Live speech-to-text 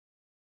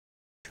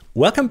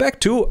Welcome back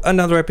to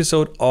another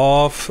episode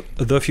of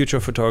The Future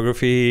of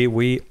Photography.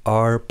 We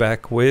are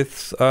back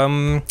with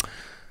all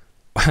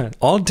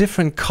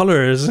different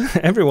colors.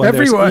 Everyone.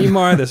 There's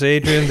Emer, there's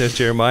Adrian, there's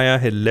Jeremiah.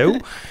 Hello.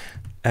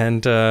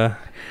 And good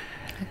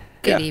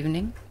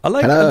evening. I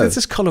like this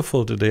is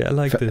colorful today. I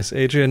like this.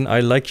 Adrian, I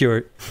like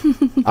your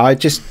I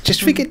just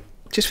figured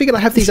I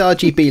have these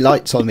RGB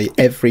lights on me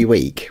every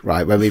week,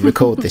 right, when we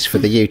record this for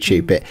the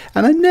YouTube bit,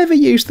 and I never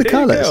use the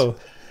colours.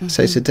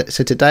 So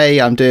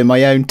today I'm doing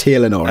my own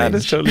teal and orange. That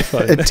is totally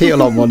fine.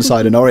 Teal on one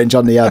side and orange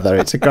on the other.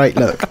 It's a great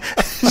look.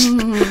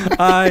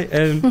 I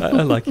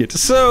like it.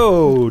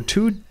 So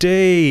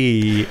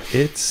today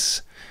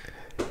it's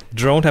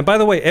drone time. By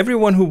the way,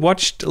 everyone who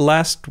watched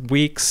last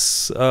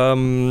week's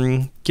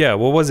what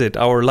was it?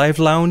 Our live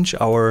lounge,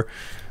 our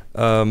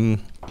I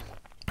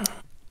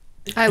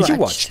watched. You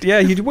watched. Yeah,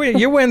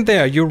 you went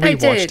there. You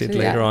rewatched it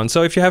later on.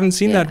 So if you haven't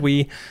seen that,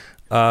 we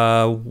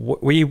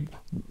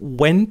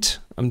went,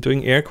 I'm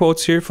doing air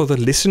quotes here for the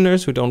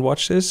listeners who don't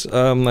watch this.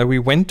 We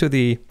went to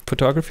the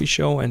photography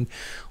show and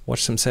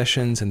watched some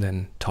sessions and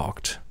then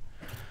talked.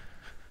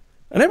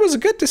 And it was a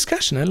good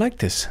discussion. I liked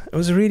this. It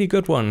was a really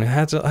good one. It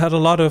had a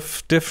lot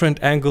of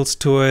different angles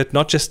to it,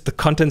 not just the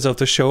contents of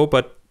the show,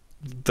 but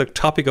the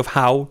topic of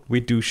how we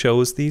do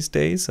shows these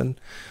days.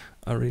 And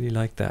I really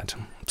like that.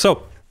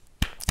 So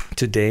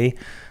today,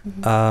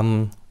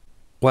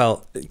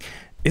 well,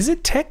 is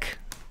it tech?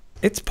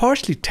 It's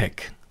partially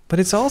tech. But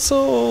it's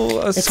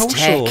also a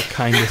social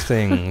kind of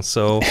thing.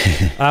 So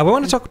we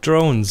want to talk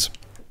drones.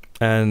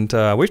 And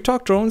we've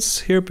talked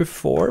drones here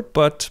before,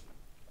 but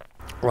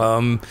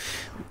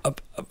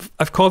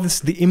I've called this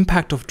the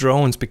impact of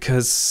drones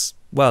because,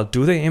 well,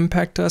 do they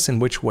impact us? In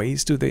which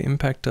ways do they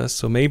impact us?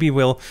 So maybe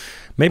we'll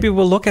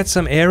look at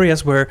some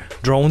areas where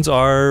drones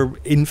are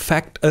in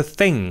fact a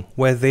thing,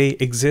 where they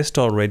exist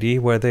already,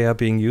 where they are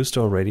being used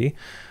already.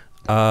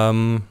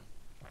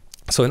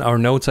 So in our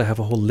notes, I have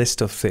a whole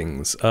list of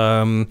things.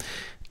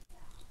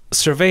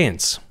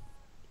 Surveillance,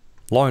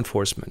 law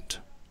enforcement,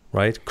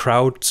 right?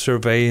 Crowd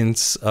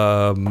surveillance,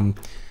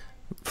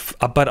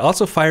 but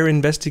also fire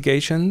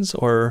investigations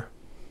or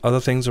other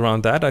things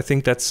around that. I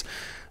think that's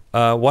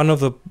one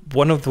of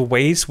the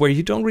ways where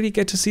you don't really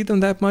get to see them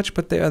that much,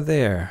 but they are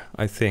there,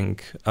 I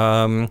think.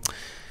 I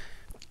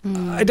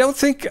don't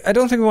think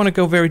we want to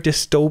go very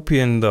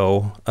dystopian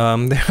though.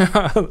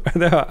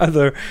 There are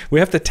other.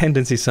 We have the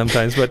tendency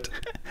sometimes, but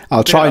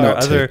I'll try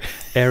not to. Other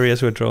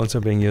areas where drones are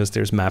being used.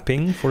 There's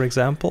mapping, for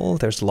example.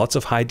 There's lots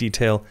of high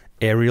detail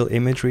aerial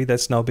imagery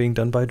that's now being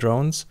done by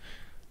drones.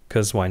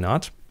 Because why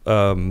not?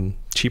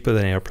 Cheaper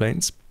than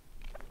airplanes.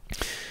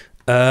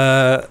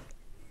 I'm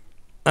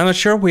not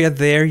sure we are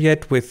there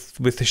yet with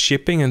the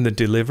shipping and the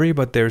delivery,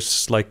 but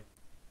there's like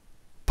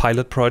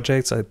pilot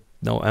projects. I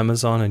know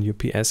Amazon and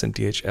UPS and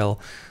DHL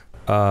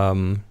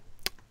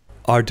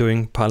are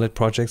doing pilot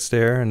projects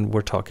there, and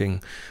we're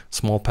talking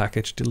small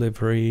package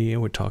delivery,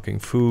 we're talking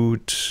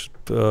food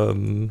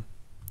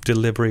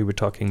delivery, we're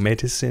talking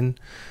medicine,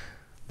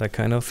 that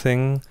kind of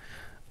thing.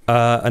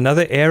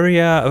 Another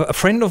area, a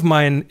friend of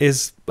mine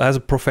has a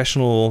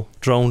professional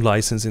drone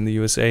license in the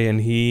USA,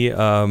 and he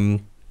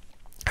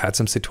had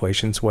some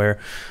situations where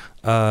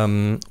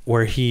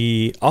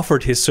he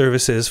offered his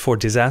services for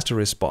disaster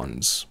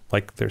response.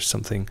 Like there's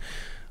something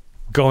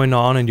going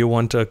on and you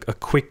want a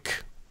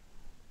quick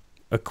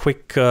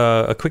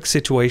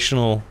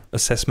situational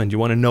assessment. You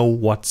want to know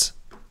what's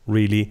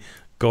really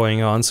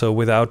going on. So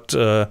without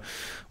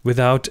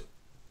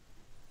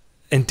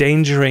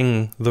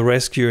endangering the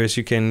rescuers,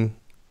 you can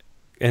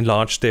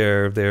enlarge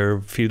their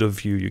field of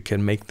view. You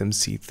can make them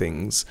see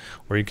things,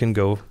 or you can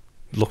go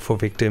look for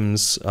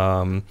victims. You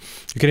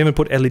can even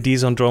put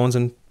LEDs on drones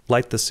and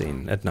light the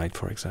scene at night,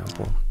 for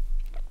example.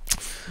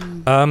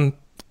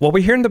 What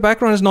we hear in the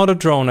background is not a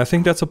drone. I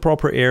think that's a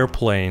proper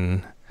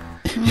airplane.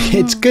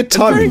 It's good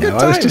timing. Good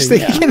timing. I was just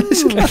thinking.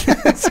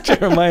 It's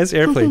Jeremiah's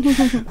airplane.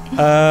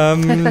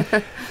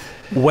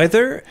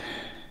 Weather.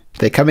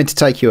 They're coming to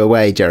take you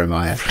away,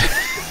 Jeremiah.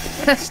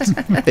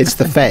 It's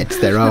the Fed.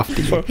 They're after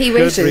you. He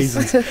wishes.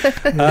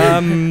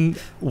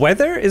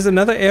 Weather is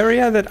another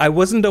area that I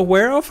wasn't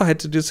aware of. I had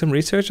to do some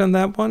research on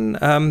that one.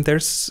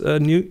 There's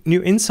new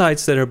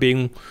insights that are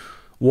being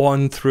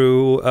won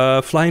through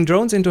flying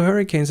drones into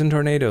hurricanes and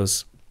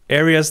tornadoes.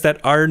 Areas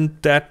that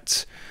aren't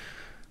that,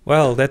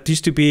 well, that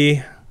used to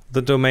be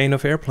the domain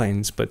of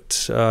airplanes,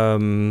 but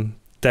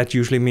that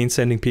usually means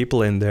sending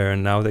people in there,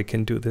 and now they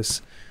can do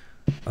this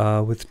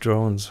with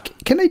drones.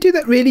 Can they do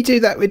that? Really do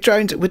that with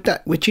drones?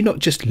 Would you not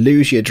just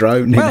lose your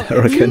drone in a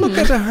hurricane? If you look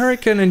at a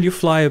hurricane and you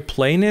fly a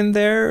plane in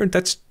there,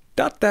 that's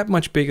not that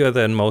much bigger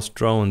than most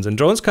drones, and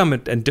drones come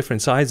in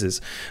different sizes.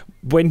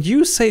 When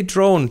you say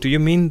drone, do you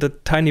mean the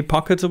tiny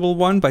pocketable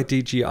one by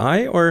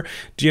DJI, or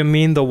do you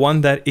mean the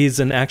one that is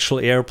an actual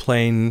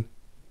airplane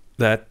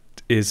that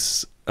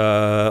is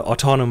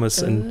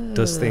autonomous and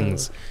does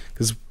things?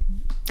 Because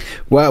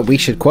well, we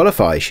should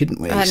qualify, shouldn't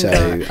we? And, so,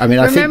 I mean,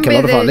 I think a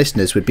lot of our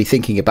listeners would be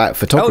thinking about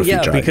photography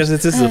drones. Because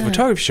this is a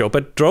photography show.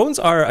 But drones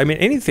are, I mean,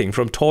 anything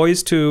from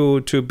toys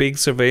to big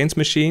surveillance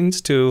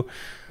machines to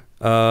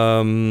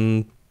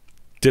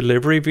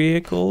delivery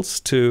vehicles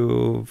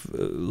to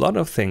a lot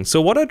of things.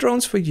 So what are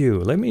drones for you?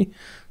 Let me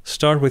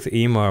start with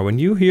Emer. When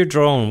you hear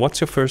drone,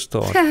 what's your first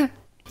thought?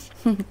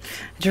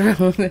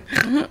 Drone.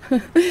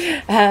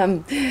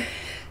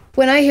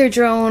 When I hear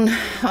drone,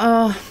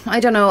 I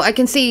don't know. I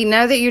can see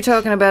now that you're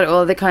talking about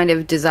all the kind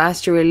of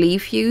disaster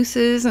relief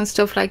uses and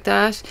stuff like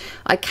that.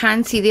 I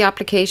can see the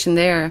application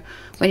there.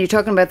 When you're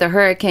talking about the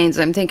hurricanes,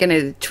 I'm thinking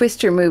of the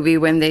Twister movie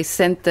when they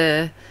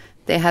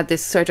had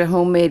this sort of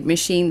homemade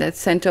machine that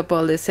sent up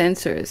all the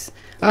sensors.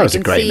 That was a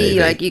great movie.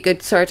 Like you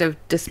could sort of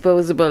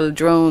disposable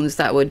drones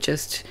that would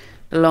just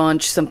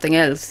launch something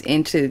else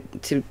to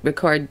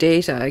record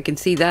data. I can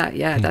see that.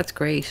 Yeah, that's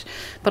great.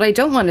 But I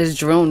don't want a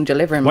drone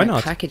delivering my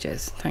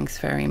packages. Thanks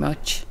very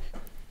much.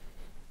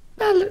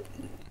 Well,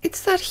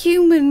 it's that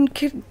human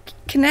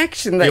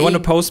connection that you want a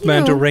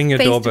postman to ring your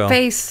doorbell.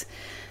 Face.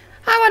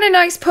 I want a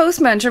nice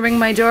postman to ring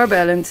my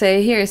doorbell and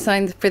say, "Here,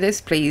 sign for this,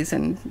 please."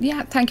 And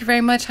yeah, thank you very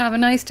much. Have a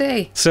nice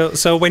day.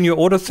 So when you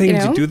order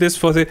things, you do this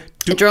for the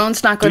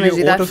drone's not going to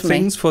do that for me. Do you order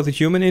things for the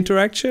human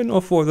interaction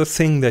or for the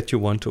thing that you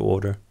want to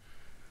order?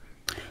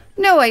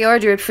 No, I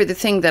order it for the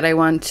thing that I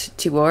want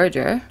to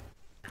order.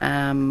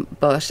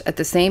 But at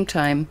the same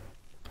time,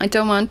 I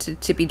don't want it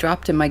to be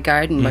dropped in my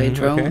garden by a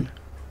drone. Okay.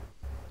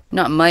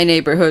 Not in my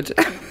neighborhood.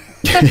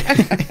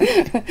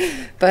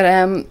 But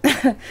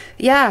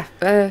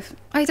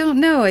I don't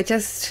know.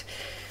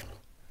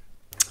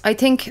 I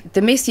think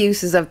the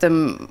misuses of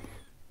them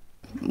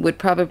would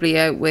probably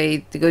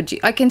outweigh the good.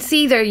 I can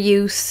see their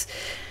use,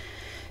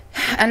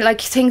 and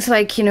like things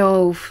like,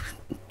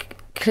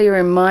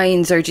 clearing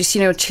mines, or just,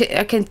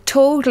 I can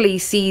totally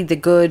see the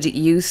good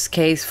use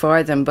case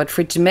for them. But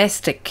for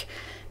domestic,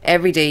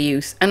 everyday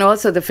use, and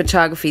also the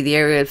photography, the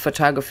aerial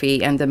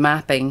photography and the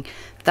mapping,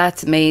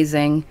 that's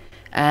amazing.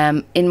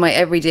 In my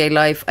everyday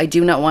life, I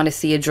do not want to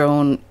see a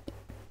drone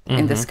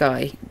in the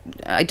sky.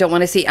 I don't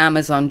want to see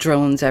Amazon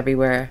drones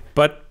everywhere.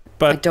 But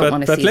let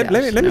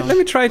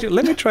me try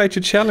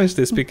to challenge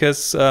this,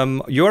 because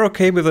you're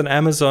okay with an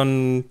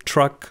Amazon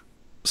truck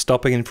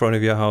stopping in front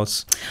of your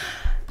house.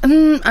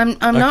 I'm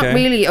not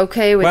really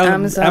okay with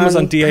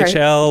Amazon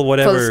DHL,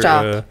 whatever. Full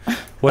stop.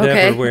 Whatever.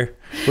 Okay.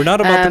 We're not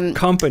about the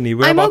company.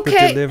 We're about the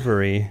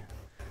delivery.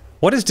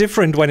 What is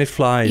different when it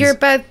flies? You're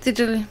about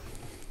the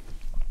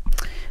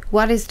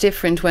What is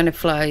different when it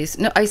flies?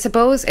 No, I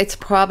suppose it's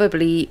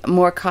probably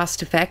more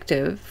cost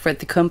effective for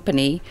the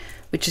company,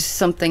 which is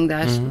something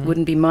that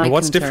wouldn't be my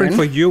what's concern. Different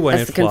for you when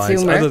it flies,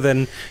 consumer, other than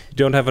you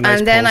don't have a nice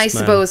And then postman. I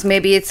suppose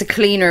maybe it's a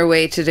cleaner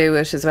way to do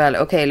it as well.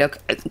 Okay, look,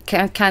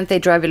 can't they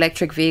drive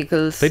electric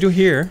vehicles? They do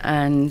here.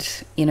 And,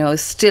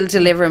 still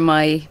deliver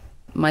my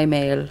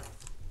mail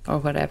or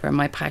whatever,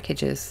 my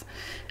packages.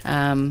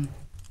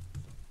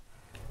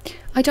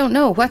 I don't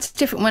know. What's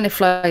different when it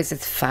flies?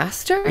 It's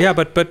faster? Yeah,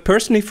 but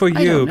personally for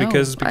you,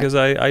 because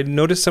I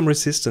noticed some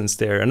resistance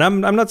there. And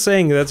I'm not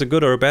saying that's a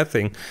good or a bad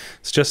thing.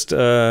 It's just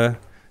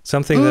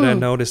something that I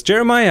noticed.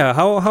 Jeremiah,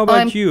 how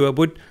about you?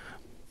 Would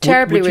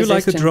you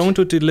like a drone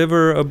to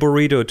deliver a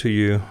burrito to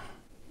you?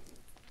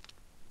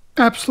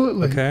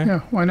 Absolutely. Okay.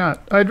 Yeah, why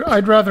not?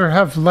 I'd rather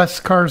have less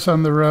cars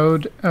on the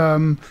road.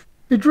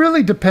 It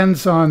really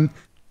depends on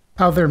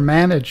how they're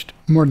managed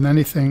more than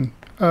anything.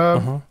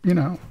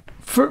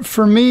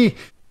 For me,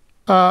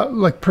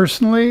 like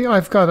personally,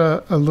 I've got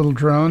a little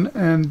drone,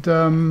 and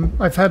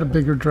I've had a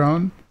bigger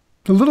drone.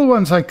 The little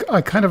ones I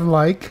kind of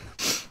like.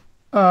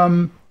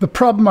 The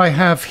problem I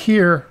have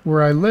here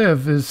where I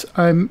live is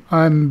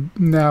I'm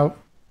now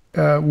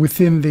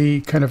within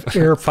the kind of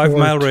airport 5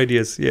 mile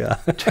radius,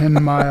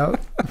 10 mile,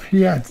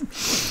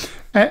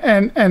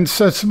 and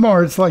so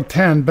it's like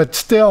 10, but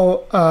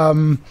still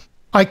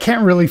I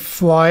can't really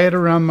fly it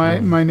around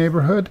my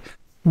neighborhood.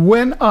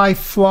 When I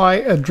fly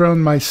a drone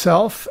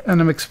myself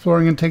and I'm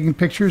exploring and taking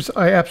pictures,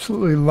 I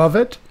absolutely love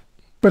it.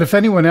 But if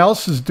anyone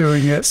else is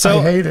doing it,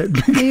 I hate it,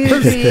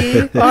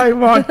 because I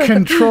want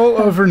control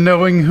over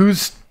knowing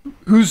who's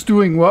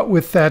doing what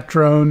with that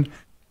drone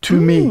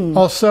to me.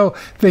 Also,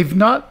 they've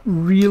not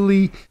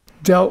really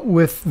dealt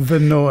with the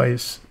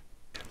noise.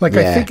 Like,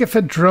 I think if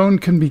a drone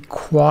can be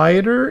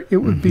quieter, it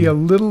would be a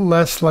little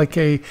less like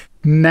a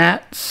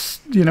gnat,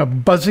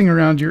 buzzing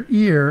around your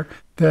ear.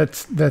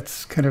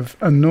 That's kind of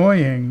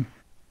annoying.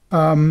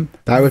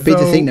 That would be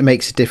the thing that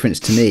makes a difference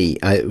to me.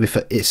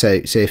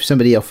 So if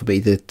somebody offered me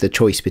the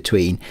choice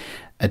between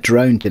a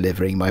drone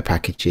delivering my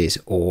packages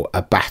or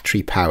a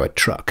battery-powered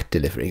truck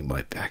delivering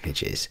my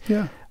packages,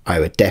 I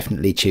would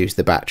definitely choose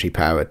the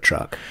battery-powered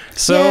truck.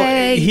 So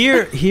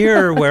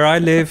here where I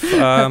live,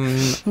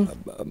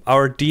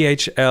 our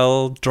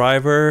DHL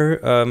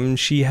driver,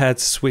 she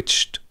had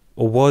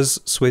was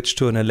switched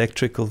to an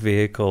electrical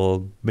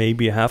vehicle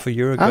maybe half a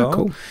year ago. Oh,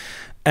 cool.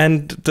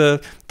 And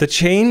the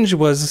change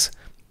was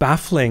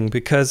baffling,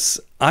 because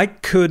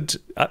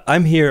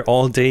I'm here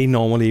all day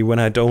normally when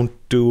I don't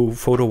do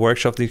photo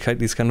workshop,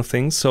 these kind of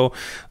things. So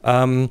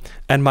and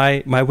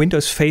my window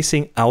is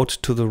facing out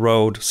to the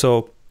road.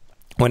 So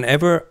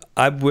whenever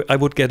I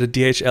would get a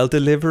DHL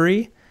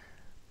delivery,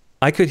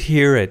 I could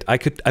hear it.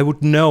 I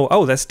would know.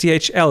 Oh, that's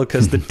DHL,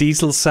 because the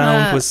diesel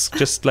sound was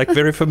just like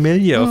very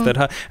familiar of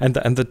that. And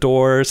the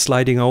door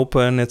sliding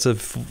open. It's a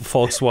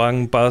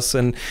Volkswagen bus,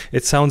 and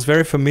it sounds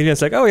very familiar.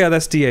 It's like, oh yeah,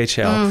 that's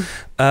DHL.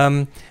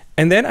 And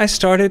then I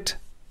started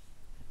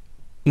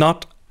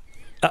not.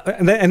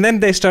 And then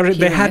they started.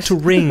 They had to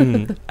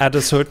ring at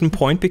a certain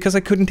point because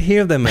I couldn't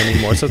hear them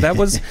anymore. So that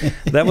was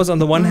on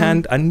the one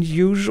hand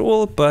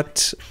unusual,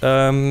 but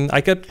I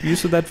got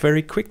used to that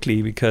very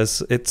quickly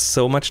because it's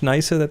so much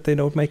nicer that they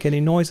don't make any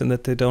noise and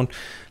that they don't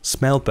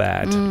smell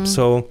bad.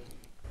 So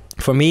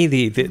for me,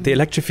 the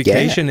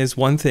electrification is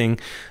one thing.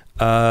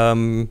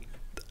 But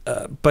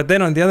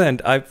then on the other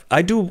hand,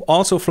 I do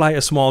also fly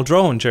a small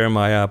drone,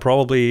 Jeremiah.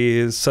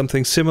 Probably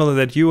something similar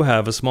that you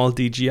have, a small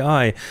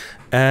DJI,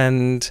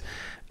 and.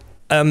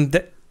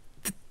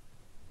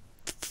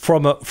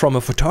 From a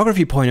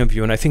photography point of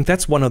view, and I think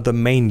that's one of the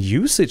main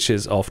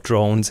usages of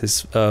drones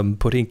is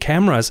putting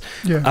cameras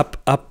up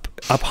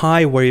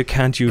high where you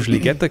can't usually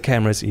get the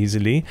cameras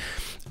easily,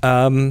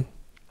 or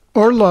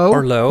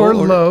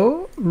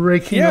low,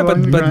 raking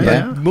along the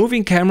ground. But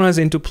moving cameras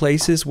into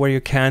places where you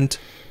can't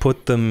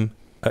put them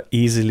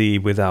easily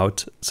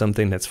without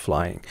something that's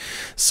flying.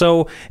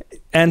 So.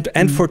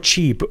 And for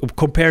cheap,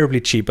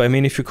 comparably cheap. I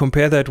mean, if you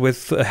compare that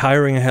with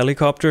hiring a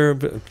helicopter,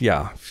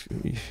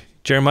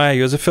 Jeremiah,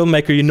 you as a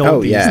filmmaker, you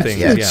know these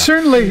things.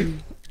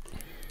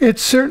 It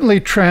certainly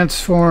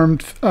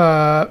transformed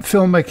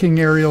filmmaking,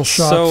 aerial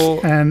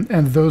shots,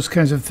 and those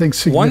kinds of things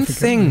significantly. One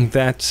thing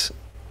that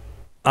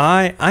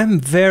I'm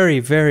very,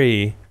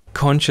 very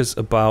conscious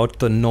about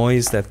the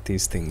noise that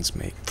these things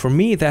make. For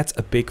me, that's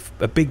a big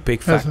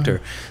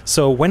factor.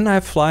 So when I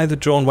fly the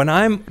drone, when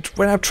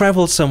I've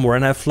traveled somewhere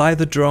and I fly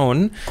the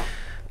drone,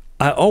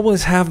 I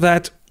always have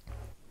that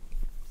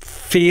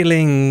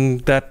feeling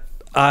that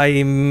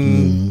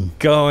I'm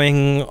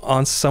going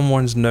on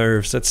someone's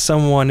nerves, that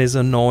someone is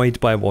annoyed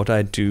by what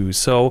I do.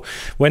 So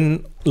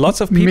when lots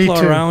of people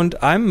are around,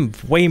 I'm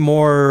way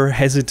more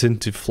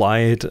hesitant to fly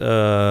it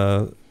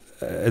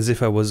as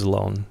if I was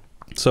alone.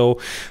 So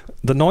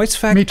the noise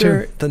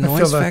factor,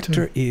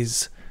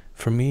 is,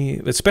 for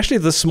me, especially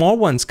the small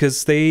ones,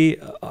 because they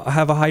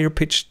have a higher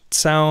pitched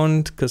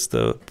sound, because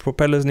the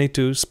propellers need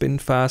to spin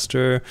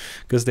faster,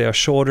 because they are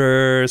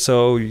shorter.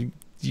 So you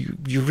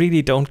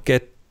really don't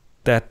get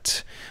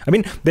that. I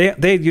mean,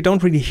 you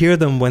don't really hear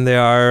them when they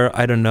are,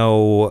 I don't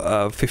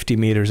know, 50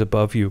 meters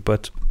above you.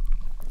 But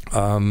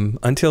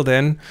until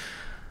then,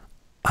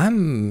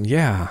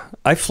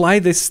 I fly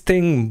this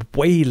thing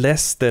way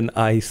less than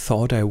I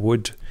thought I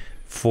would.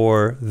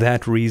 For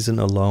that reason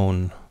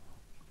alone.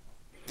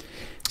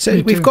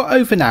 So we've got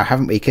over now,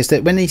 haven't we? Because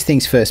when these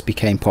things first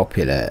became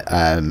popular,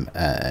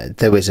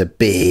 there was a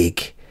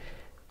big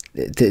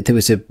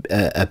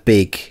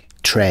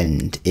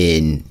trend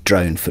in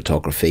drone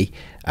photography,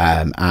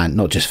 and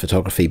not just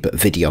photography but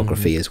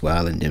videography as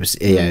well. And it was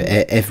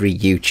every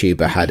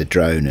YouTuber had a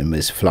drone and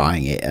was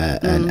flying it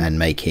and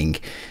making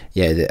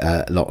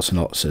lots and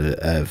lots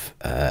of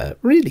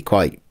really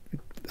quite.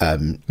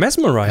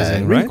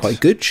 Mesmerizing, really right? Quite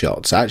good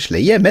shots,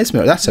 actually. Yeah,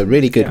 that's a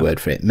really good word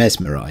for it,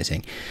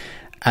 mesmerizing.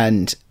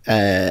 And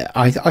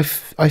I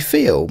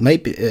feel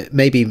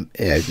maybe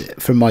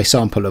from my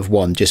sample of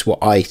one, just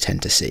what I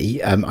tend to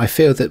see, I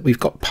feel that we've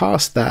got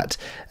past that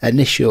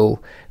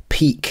initial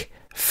peak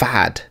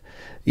fad,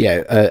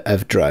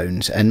 of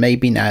drones, and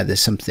maybe now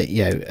there's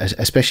something,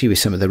 especially with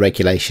some of the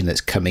regulation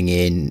that's coming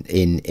in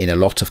a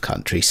lot of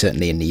countries.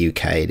 Certainly in the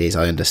UK, it is.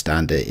 I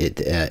understand it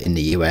in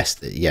the US,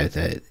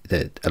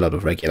 that a lot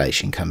of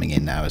regulation coming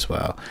in now as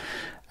well,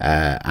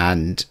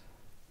 and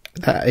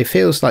that it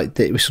feels like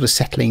that we're sort of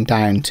settling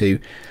down to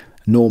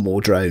normal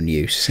drone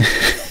use,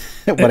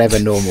 whatever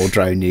normal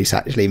drone use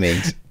actually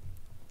means.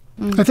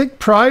 I think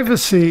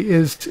privacy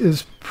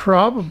is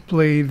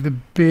probably the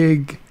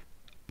big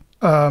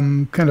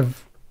kind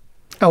of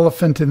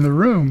elephant in the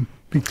room,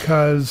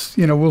 because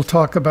we'll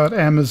talk about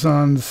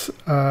Amazon's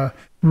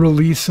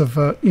release of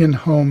an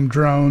in-home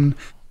drone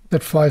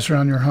that flies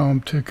around your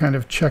home to kind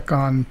of check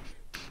on,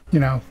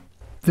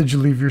 did you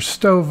leave your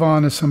stove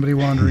on? Is somebody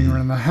wandering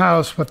around the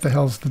house? What the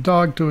hell's the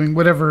dog doing?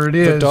 Whatever it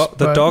is.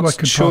 The dog's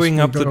chewing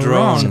up the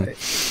drone.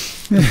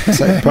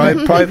 So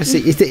privacy,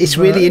 it's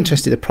really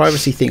interesting. The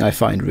privacy thing I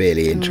find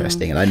really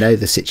interesting, and I know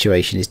the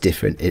situation is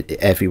different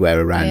everywhere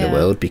around the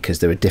world because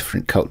there are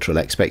different cultural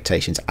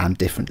expectations and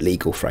different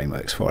legal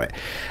frameworks for it.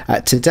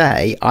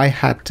 Today, I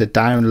had to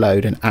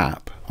download an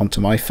app onto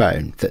my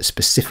phone that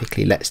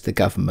specifically lets the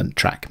government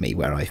track me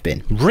where I've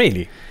been.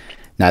 Really?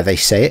 Now they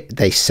say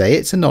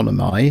it's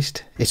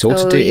anonymized. It's all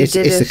to do. It's the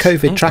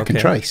COVID track and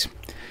trace.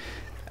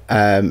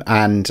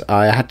 And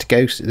I had to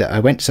go. I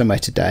went somewhere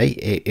today.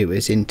 It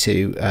was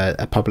into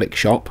a public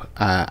shop,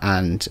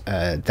 and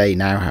they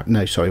now have.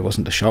 No, sorry, it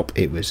wasn't a shop.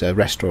 It was a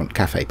restaurant,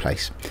 cafe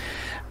place,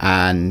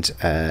 and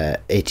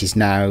it is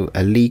now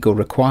a legal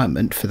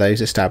requirement for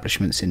those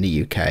establishments in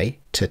the UK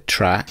to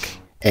track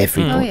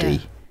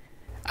everybody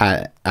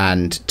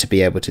and to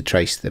be able to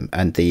trace them.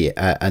 And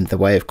the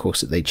way, of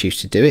course, that they choose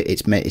to do it,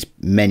 it's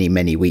many,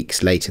 many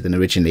weeks later than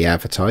originally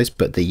advertised,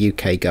 but the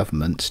UK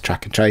government's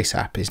track and trace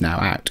app is now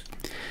out.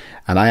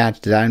 And I had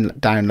to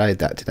download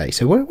that today.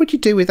 So what would you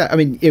do with that? I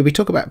mean, we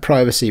talk about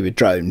privacy with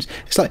drones.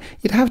 It's like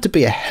you'd have to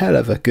be a hell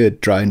of a good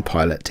drone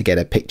pilot to get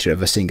a picture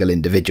of a single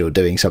individual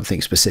doing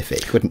something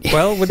specific, wouldn't you?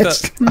 Well, with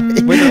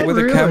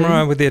the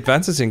camera, with the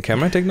advances in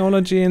camera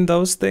technology and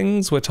those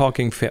things, we're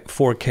talking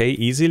 4K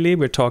easily.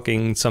 We're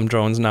talking some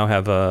drones now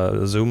have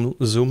a zoom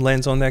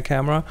lens on their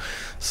camera.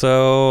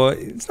 So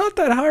it's not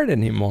that hard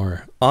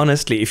anymore.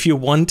 Honestly, if you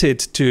wanted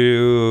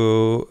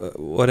to,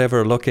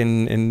 look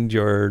in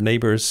your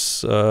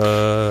neighbor's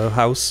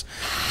house,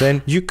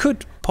 then you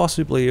could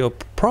possibly or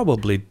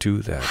probably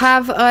do that.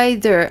 Have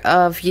either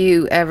of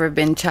you ever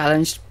been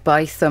challenged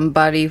by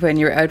somebody when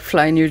you're out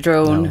flying your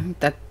drone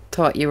that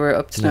thought you were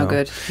up to no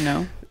good?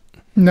 No?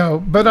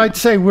 No, but I'd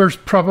say we're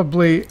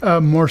probably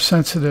more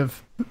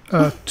sensitive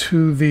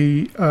to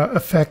the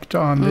effect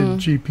on the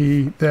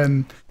GP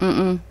than...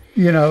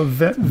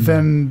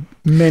 than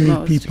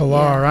many people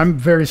are. I'm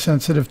very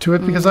sensitive to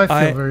it because I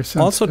feel very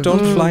sensitive. Also,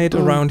 don't fly it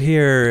around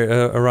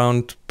here,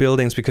 around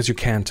buildings, because you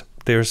can't.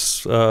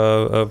 There's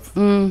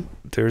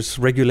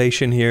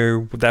regulation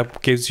here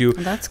that gives you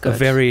a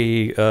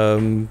very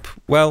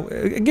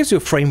it gives you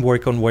a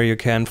framework on where you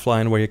can fly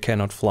and where you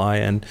cannot fly.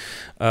 And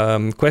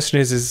question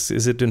is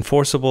it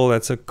enforceable?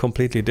 That's a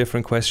completely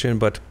different question,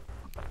 but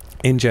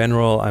in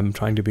general, I'm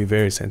trying to be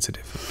very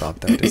sensitive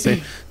about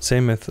that.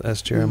 Same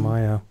as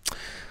Jeremiah.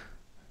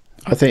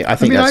 I think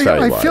that's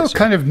very wise. I feel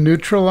kind of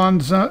neutral on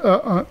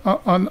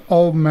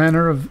all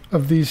manner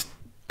of these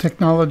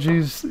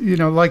technologies.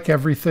 Like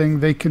everything,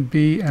 they can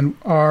be and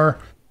are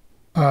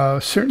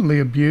certainly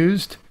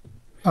abused.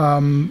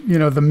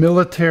 The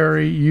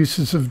military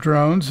uses of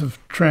drones have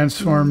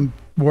transformed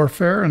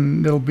warfare,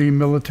 and there'll be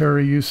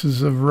military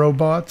uses of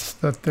robots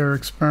that they're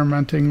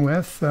experimenting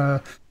with.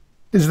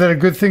 Is that a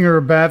good thing or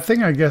a bad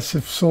thing? I guess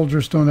if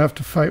soldiers don't have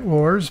to fight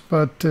wars,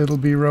 but it'll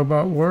be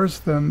robot wars,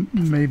 then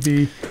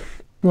maybe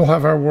we'll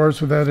have our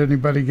wars without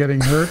anybody getting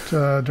hurt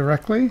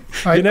directly.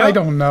 I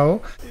don't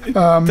know.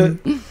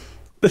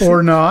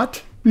 Or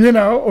not.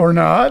 Or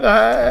not.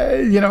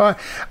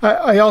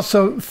 I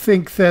also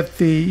think that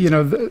the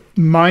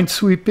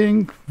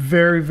minesweeping,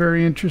 very,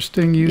 very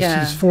interesting uses.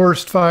 Yeah.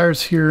 Forest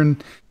fires here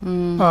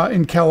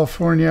in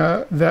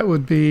California, that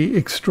would be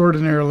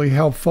extraordinarily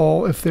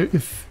helpful if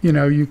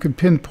you could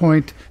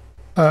pinpoint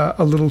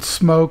a little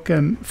smoke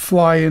and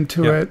fly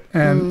into it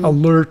and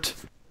alert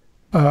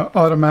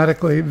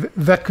automatically.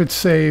 That could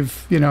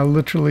save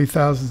literally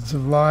thousands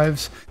of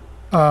lives.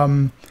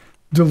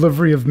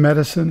 Delivery of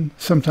medicine,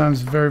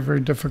 sometimes very, very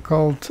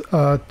difficult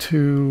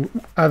to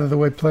out of the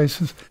way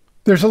places.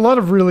 There's a lot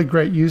of really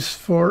great use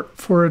for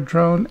a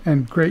drone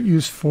and great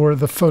use for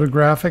the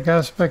photographic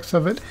aspects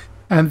of it.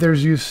 And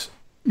there's use,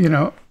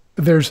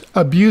 there's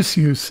abuse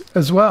use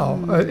as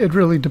well. It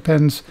really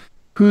depends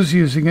who's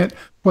using it,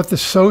 what the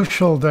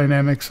social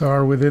dynamics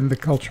are within the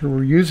culture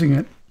we're using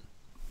it.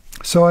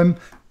 So I'm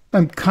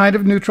kind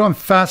of neutral. I'm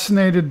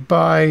fascinated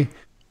by,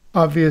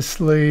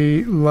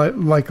 obviously,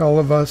 like all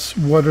of us,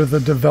 what are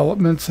the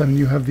developments? And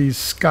you have these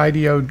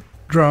Skydio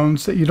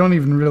drones that you don't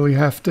even really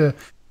have to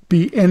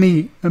be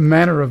any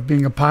manner of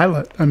being a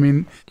pilot. I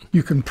mean,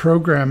 you can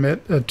program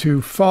it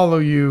to follow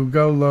you,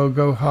 go low,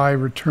 go high,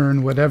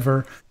 return,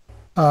 whatever.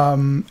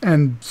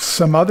 And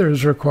some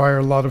others require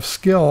a lot of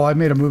skill. I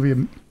made a movie,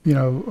 in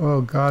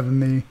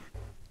the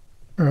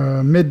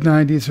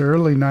mid-90s or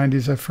early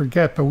 90s, I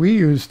forget. But we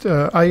used,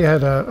 I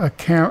had a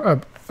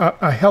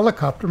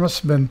helicopter,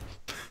 must have been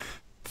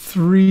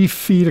 3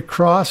 feet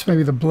across,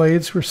 maybe the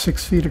blades were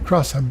 6 feet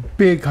across, a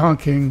big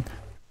honking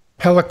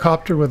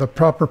helicopter with a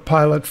proper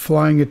pilot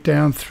flying it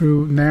down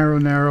through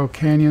narrow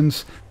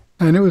canyons.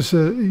 And it was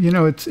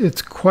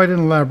it's quite an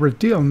elaborate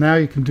deal. Now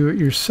you can do it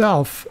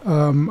yourself.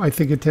 I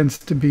think it tends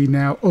to be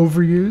now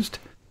overused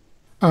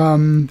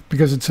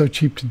because it's so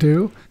cheap to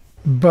do.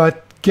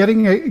 But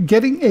getting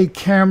a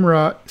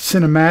camera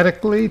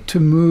cinematically to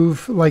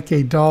move like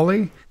a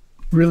dolly,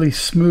 really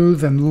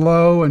smooth and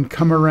low and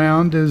come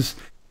around is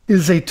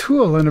a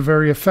tool, and a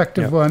very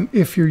effective one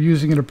if you're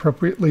using it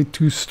appropriately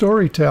to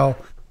storytell.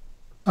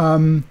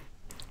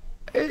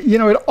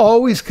 It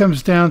always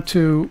comes down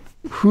to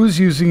who's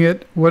using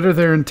it, what are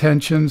their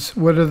intentions,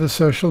 what are the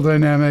social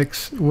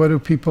dynamics, what do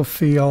people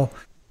feel,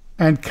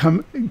 and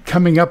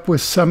coming up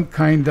with some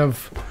kind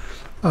of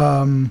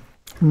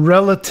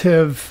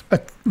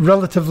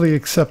relatively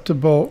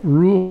acceptable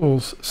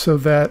rules so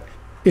that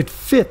it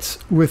fits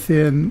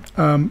within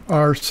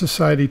our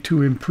society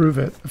to improve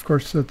it. Of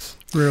course, that's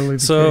rarely the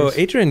case. So,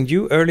 Adrian,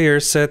 you earlier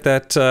said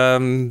that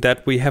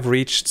that we have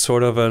reached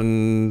sort of a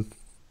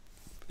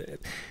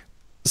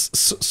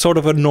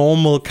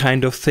normal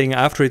kind of thing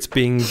after it's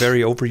being very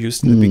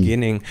overused in the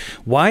beginning.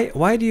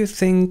 Why do you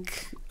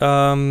think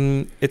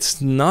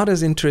it's not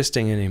as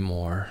interesting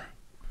anymore?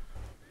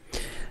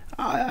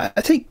 I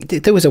think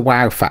there was a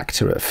wow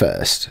factor at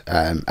first,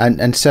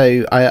 and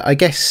so I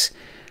guess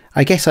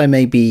I guess I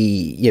may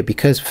be,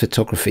 because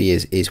photography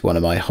is one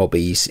of my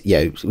hobbies.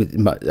 A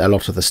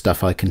lot of the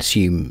stuff I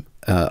consume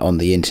on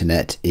the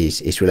internet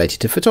is related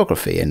to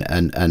photography,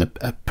 and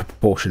a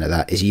proportion of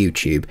that is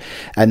YouTube.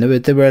 And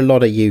there were a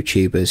lot of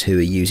YouTubers who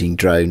are using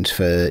drones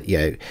for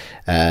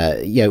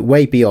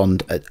way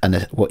beyond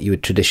what you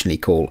would traditionally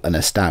call an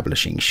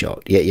establishing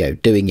shot.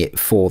 Doing it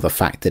for the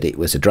fact that it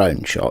was a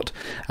drone shot.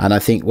 And I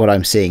think what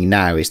I'm seeing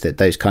now is that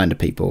those kind of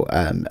people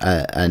are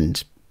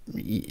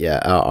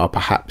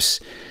perhaps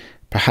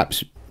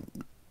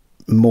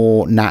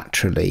more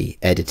naturally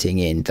editing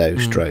in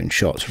those drone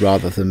shots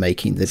rather than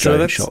making the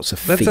drone shots a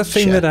feature. That's the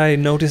thing that I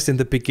noticed in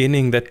the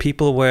beginning, that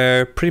people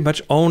were pretty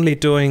much only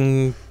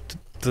doing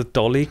the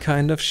dolly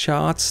kind of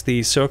shots,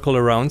 the circle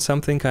around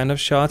something kind of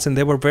shots, and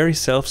they were very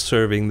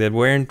self-serving. They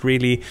weren't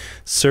really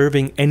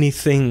serving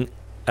anything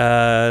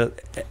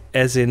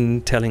as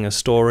in telling a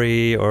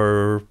story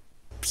or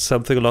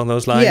something along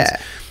those lines.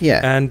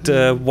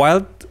 And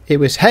while it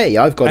was, hey,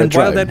 I've got a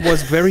drone. And while that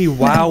was very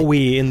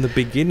wowy in the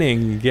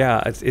beginning,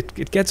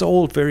 it gets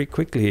old very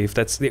quickly if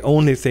that's the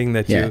only thing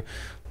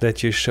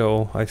that you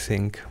show, I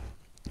think.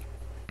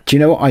 Do you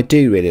know what I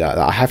do really like?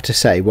 That I have to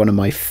say, one of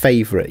my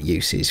favourite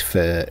uses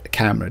for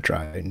camera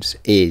drones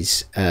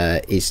is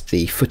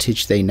the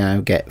footage they now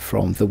get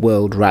from the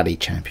World Rally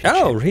Championship.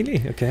 Oh,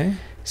 really? Okay.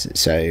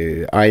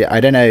 So I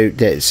don't know.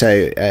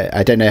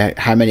 I don't know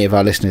how many of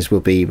our listeners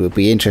will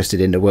be interested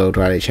in the World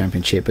Rally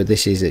Championship, but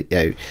this is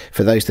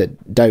for those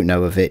that don't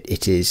know of it,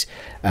 it is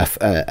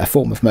a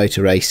form of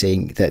motor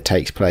racing that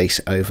takes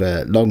place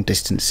over long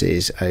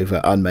distances,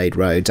 over unmade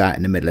roads out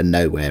in the middle of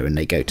nowhere, and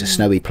they go to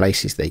snowy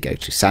places, they go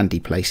to sandy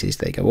places,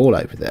 they go all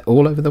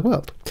over the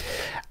world.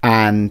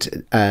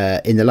 And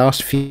in the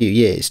last few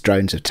years,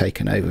 drones have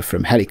taken over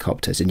from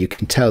helicopters, and you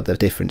can tell the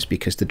difference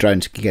because the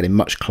drones can get in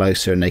much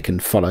closer and they can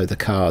follow the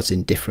cars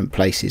in different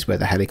places where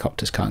the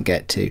helicopters can't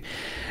get to.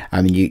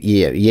 I mean,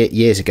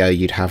 years ago,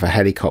 you'd have a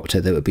helicopter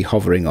that would be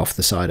hovering off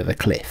the side of a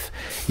cliff,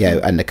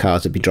 and the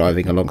cars would be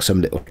driving along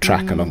some little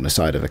track along the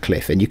side of a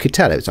cliff, and you could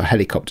tell it was a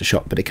helicopter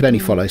shot, but it could only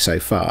follow so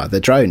far.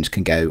 The drones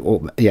can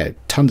go,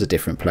 tons of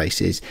different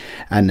places,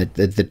 and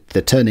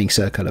the turning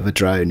circle of a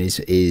drone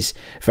is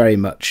very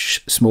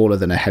much smaller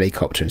than a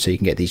helicopter, and so you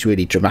can get these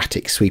really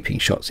dramatic sweeping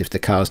shots. If the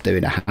car's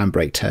doing a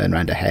handbrake turn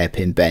around a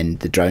hairpin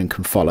bend, the drone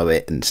can follow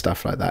it and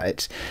stuff like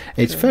that.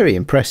 It's very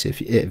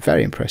impressive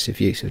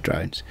use of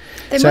drones.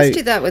 They must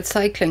do that with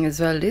cycling as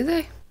well, do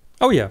they?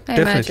 Oh yeah,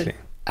 definitely.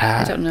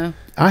 I don't know.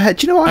 Do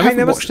you know what? I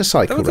haven't watched a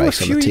cycle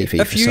race on the TV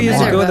a few years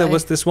ago. There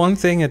was this one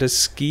thing at a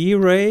ski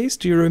race.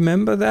 Do you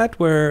remember that,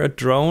 where a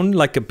drone,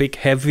 like a big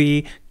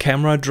heavy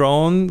camera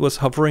drone, was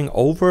hovering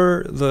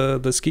over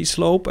the ski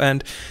slope,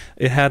 and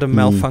it had a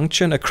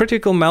malfunction, a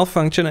critical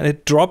malfunction, and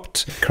it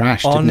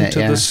crashed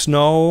onto the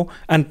snow.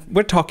 And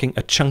we're talking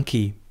a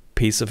chunky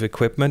piece of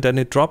equipment, and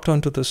it dropped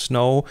onto the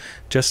snow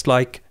just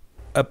like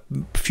a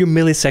few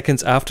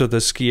milliseconds after the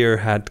skier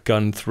had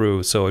gone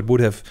through. So it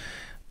would have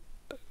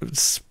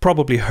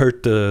probably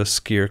hurt the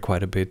skier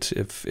quite a bit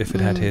if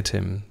it had hit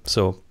him.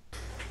 So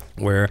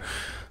these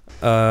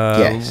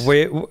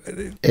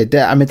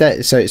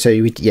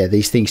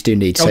things do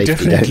need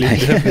safety, don't they?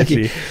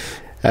 Definitely.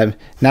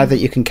 Now that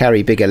you can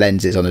carry bigger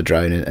lenses on a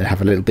drone and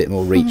have a little bit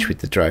more reach with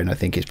the drone, I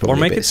think it's probably or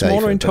make a bit it smaller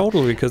safer, in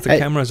total, because the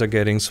cameras are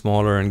getting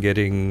smaller and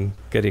getting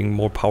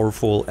more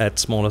powerful at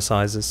smaller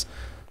sizes.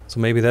 So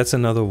maybe that's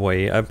another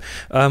way.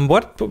 What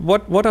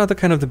are the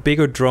kind of the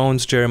bigger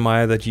drones,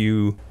 Jeremiah, that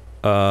you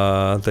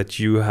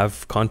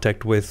have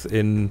contact with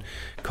in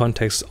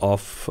context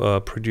of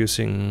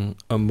producing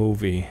a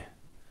movie?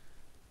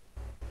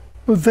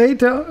 Well, they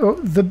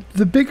don't.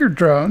 The bigger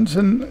drones,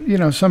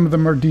 and some of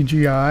them are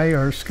DJI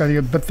or Scotty,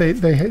 but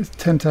they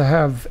tend to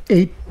have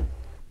eight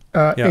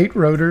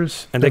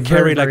rotors, and they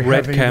carry like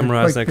red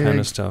cameras, that kind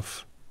of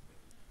stuff.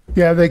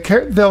 Yeah,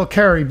 they'll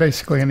carry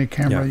basically any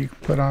camera you can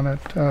put on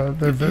it.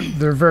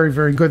 They're very,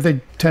 very good.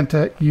 They tend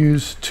to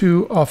use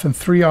often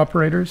three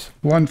operators: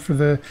 one for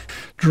the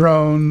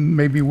drone,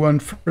 maybe one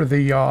for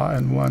the yaw,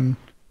 and one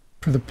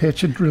for the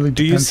pitch. It really depends.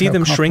 Do you see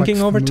them shrinking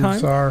over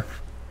time?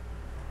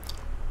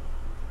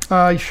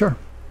 Sure.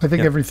 I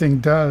think everything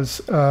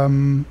does.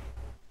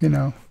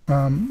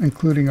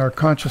 Including our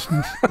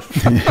consciousness.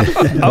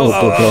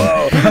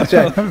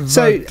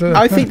 So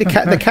I think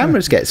the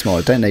cameras get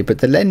smaller, don't they? But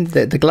the lens,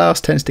 the glass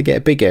tends to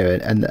get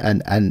bigger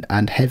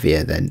and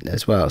heavier then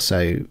as well.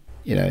 So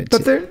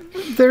but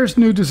there's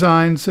new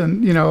designs,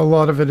 and a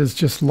lot of it is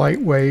just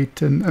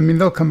lightweight, and I mean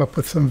they'll come up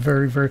with some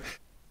very, very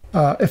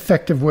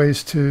effective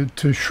ways to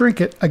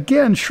shrink it.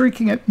 Again,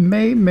 shrinking it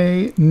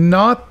may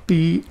not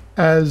be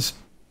as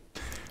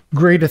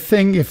great a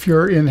thing if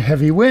you're in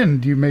heavy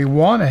wind. You may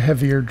want a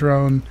heavier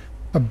drone,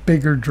 a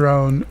bigger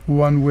drone,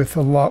 one with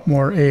a lot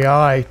more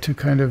AI to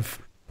kind of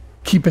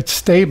keep it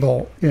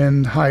stable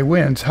in high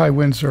winds. High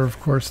winds are, of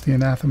course, the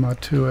anathema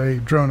to a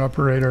drone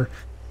operator.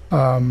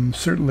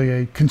 Certainly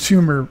a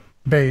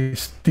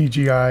consumer-based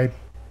DJI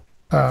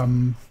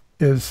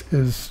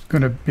is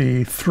going to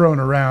be thrown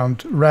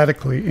around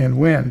radically in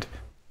wind.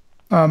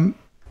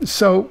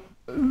 So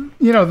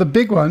the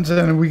big ones,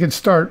 and we can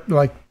start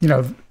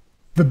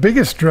the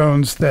biggest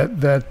drones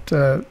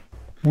that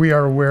we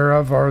are aware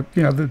of are,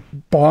 the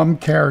bomb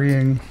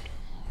carrying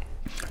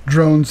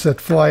drones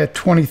that fly at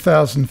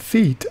 20,000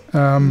 feet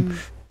and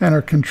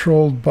are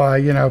controlled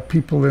by,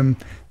 people in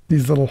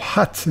these little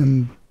huts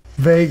in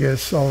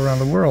Vegas all around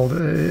the world.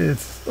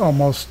 It's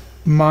almost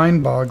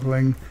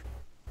mind-boggling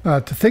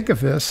to think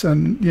of this.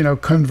 And,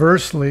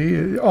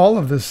 conversely, all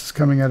of this is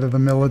coming out of the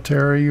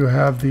military. You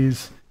have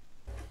these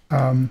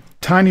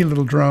tiny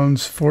little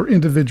drones for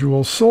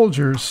individual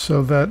soldiers,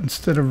 so that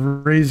instead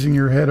of raising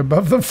your head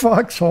above the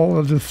foxhole,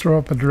 they'll just throw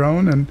up a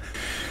drone and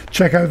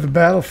check out the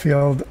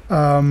battlefield.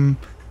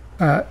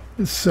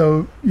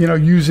 So,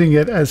 using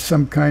it as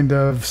some kind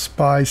of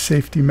spy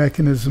safety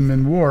mechanism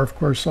in war. Of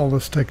course, all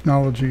this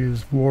technology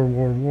is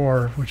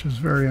war, which is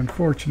very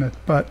unfortunate.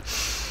 But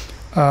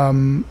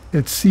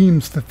it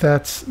seems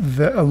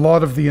that a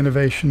lot of the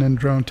innovation in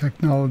drone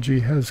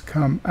technology has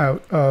come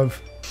out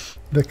of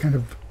the kind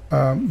of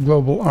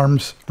global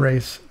arms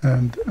race,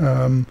 and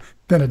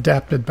then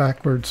adapted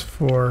backwards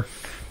for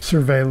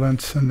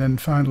surveillance, and then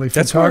finally photography.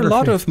 That's where a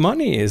lot of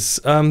money is.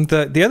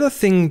 The other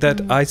thing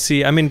that I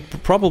see,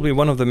 probably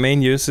one of the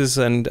main uses,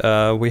 and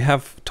we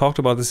have talked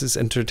about this, is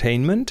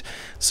entertainment.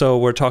 So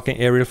we're talking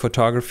aerial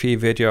photography,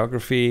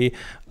 videography.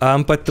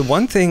 But the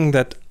one thing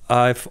that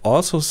I've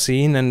also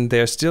seen, and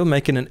they're still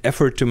making an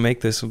effort to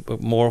make this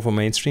more of a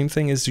mainstream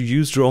thing, is to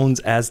use drones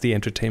as the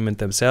entertainment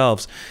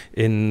themselves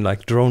in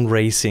like drone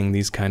racing,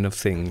 these kind of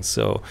things.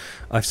 So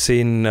I've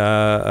seen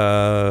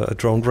a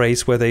drone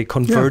race where they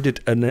converted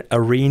an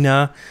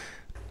arena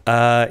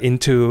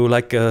into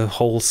like a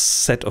whole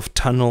set of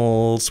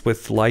tunnels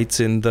with lights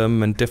in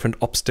them and different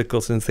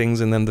obstacles and things.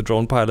 And then the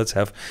drone pilots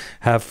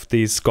have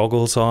these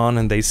goggles on,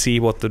 and they see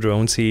what the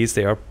drone sees.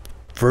 They are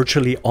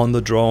virtually on the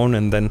drone,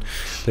 and then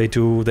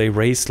they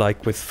race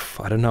like with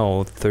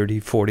 30,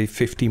 40,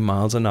 50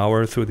 miles an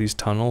hour through these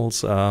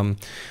tunnels, and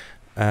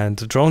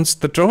the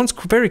drones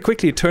very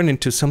quickly turn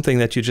into something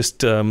that you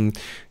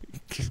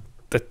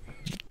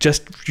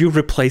you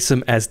replace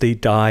them as they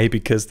die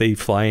because they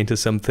fly into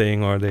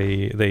something, or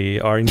they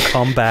are in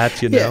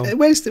combat. Yeah,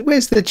 where's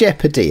the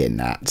jeopardy in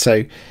that?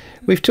 So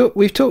we've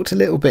talked a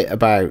little bit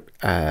about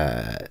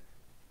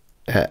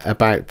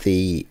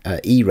the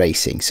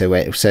e-racing. So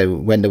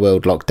when the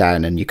world locked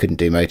down and you couldn't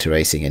do motor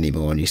racing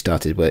anymore, and you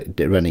started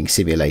running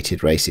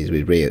simulated races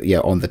with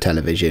real, on the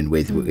television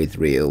with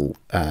real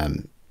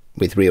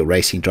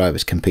racing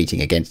drivers competing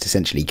against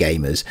essentially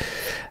gamers,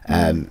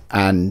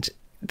 and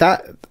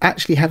that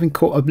actually, having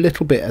caught a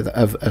little bit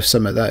of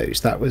some of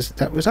those, that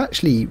was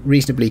actually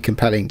reasonably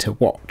compelling to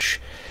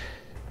watch,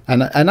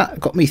 and that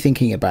got me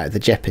thinking about the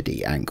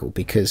jeopardy angle,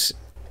 because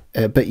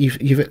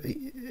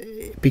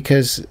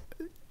because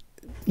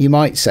you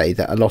might say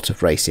that a lot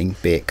of racing,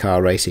 be it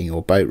car racing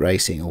or boat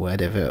racing or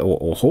whatever,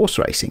 or horse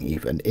racing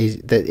even, is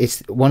that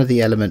it's one of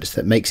the elements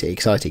that makes it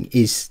exciting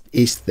is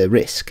the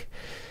risk.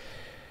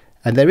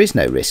 And there is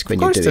no risk when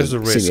you're doing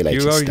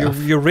simulated stuff.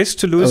 You risk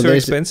to lose your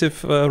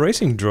expensive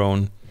racing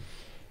drone.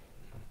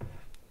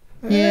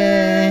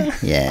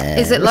 Yeah.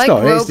 Is it like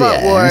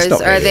Robot Wars?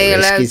 Are they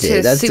allowed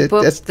to soup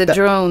up the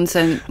drones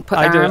and put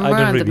armor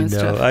on them and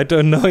stuff? I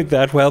don't know it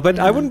that well, but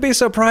I wouldn't be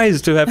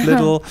surprised to have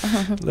little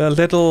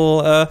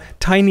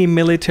tiny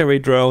military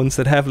drones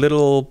that have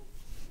little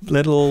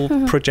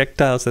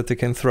projectiles that they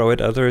can throw at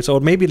others,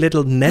 or maybe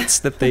little nets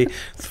that they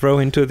throw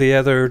into the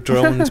other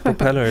drones'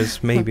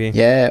 propellers, maybe.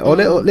 Yeah, or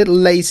little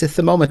laser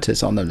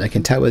thermometers on them. They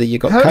can tell whether you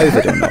got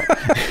COVID or not.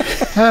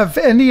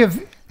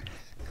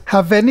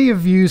 Have any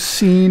of you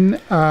seen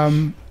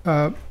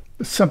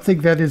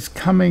something that is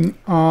coming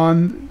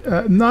on,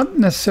 not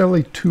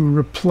necessarily to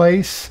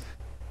replace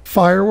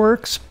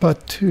fireworks,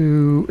 but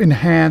to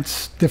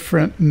enhance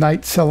different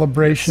night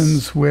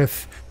celebrations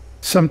with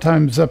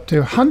sometimes up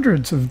to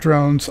hundreds of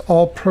drones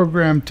all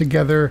programmed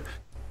together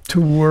to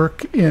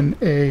work in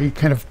a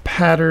kind of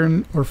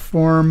pattern or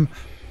form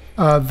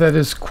that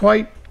is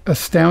quite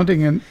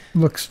astounding and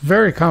looks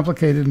very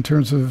complicated in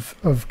terms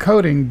of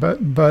coding,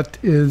 but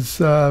is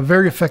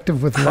very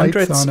effective with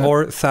hundreds lights on it.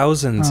 Or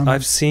thousands.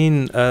 I've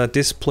seen a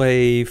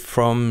display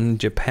from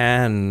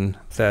Japan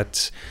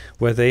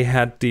where they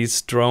had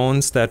these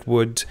drones that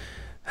would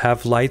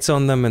have lights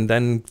on them and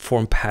then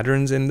form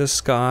patterns in the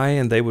sky,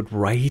 and they would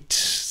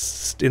write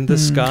in the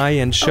sky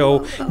and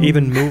show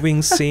even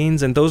moving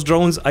scenes. And those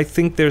drones, I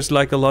think there's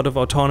like a lot of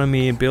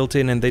autonomy built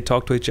in, and they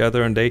talk to each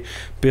other, and they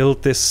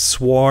build this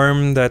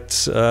swarm that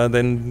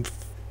then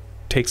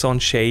takes on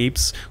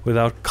shapes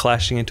without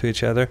clashing into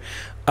each other.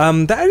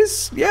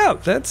 That's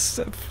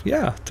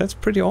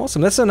pretty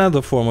awesome. That's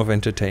another form of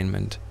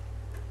entertainment.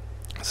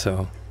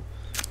 So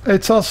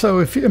it's also,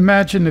 if you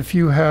imagine if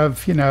you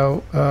have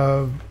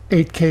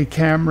 8K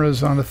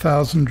cameras on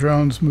 1,000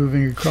 drones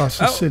moving across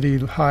the city,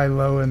 high,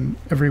 low, and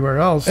everywhere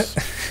else.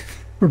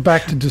 We're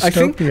back to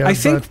dystopia. I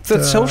think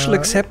that social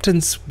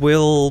acceptance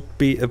will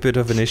be a bit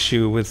of an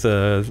issue with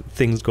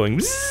things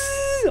going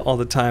all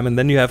the time, and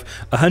then you have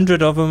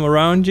 100 of them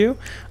around you.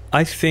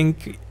 I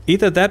think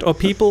either that, or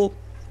people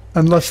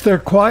Unless they're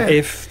quiet.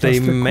 If they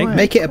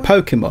make it a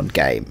Pokemon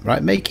game,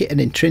 right? Make it an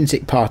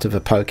intrinsic part of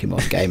a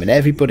Pokemon game, and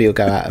everybody will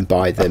go out and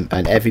buy them,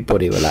 and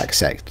everybody will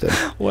accept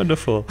them.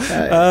 Wonderful.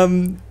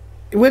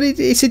 Well,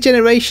 it's a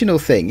generational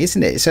thing,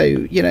 isn't it? So,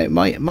 you know,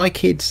 my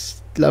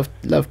kids love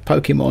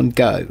Pokemon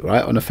Go,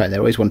 right, on a phone. They're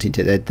always wanting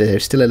to. They're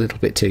still a little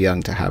bit too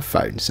young to have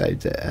phones, so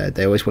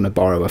they always want to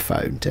borrow a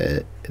phone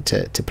to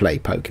play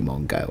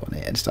Pokemon Go on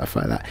it and stuff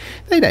like that.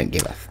 They don't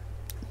give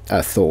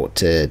a thought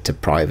to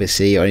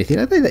privacy or anything.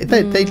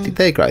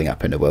 They're growing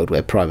up in a world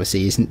where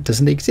privacy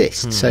doesn't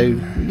exist. So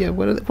yeah,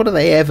 what are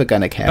they ever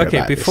going to care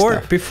about?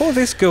 Before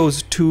this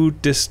goes too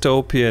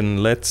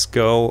dystopian, let's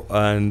go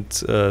and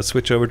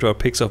switch over to our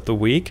picks of the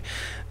week.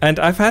 And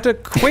I've had a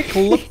quick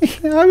look.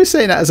 I was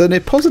saying that as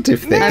a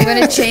positive thing. I'm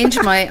going to change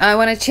my. I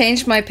want to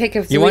change my pick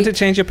of the week. You want to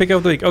change your pick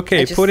of the week?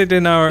 Okay, put it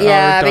in our.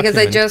 Yeah, our because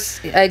I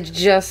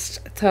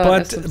just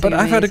thought. But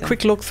I've had a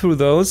quick look through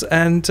those,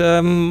 and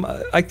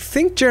I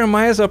think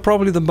Jeremiah's are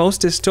probably the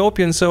most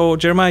dystopian. So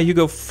Jeremiah, you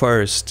go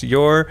first.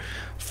 Your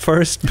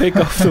first pick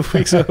of the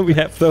week, so we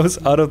have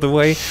those out of the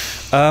way,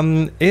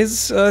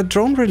 is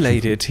drone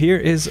related. Here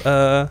is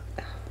a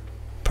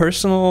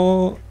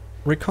personal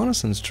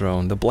reconnaissance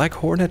drone, the Black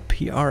Hornet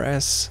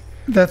PRS.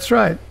 That's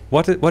right.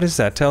 What is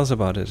that? Tell us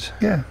about it.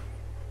 Yeah.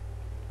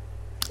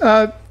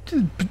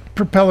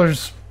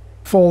 Propellers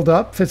fold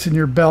up, fits in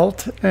your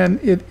belt,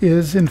 and it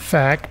is in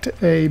fact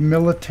a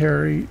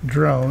military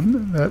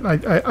drone.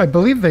 I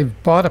believe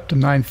they've bought up to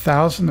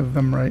 9,000 of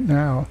them right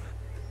now,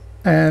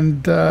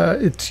 and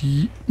it's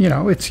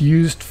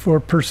used for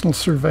personal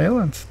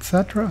surveillance,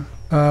 etc.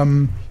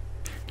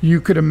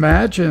 You could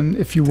imagine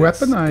if you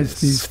weaponize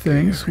these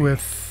things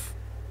with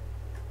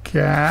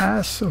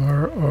gas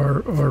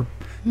or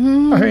I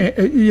mean,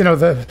 you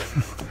know,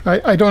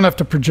 I don't have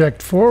to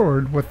project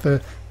forward what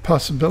the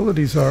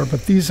possibilities are,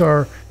 but these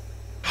are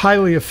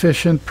highly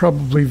efficient,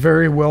 probably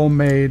very well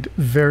made,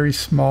 very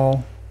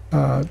small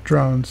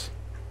drones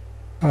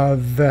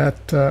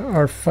that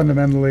are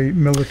fundamentally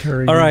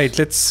military. All right,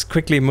 let's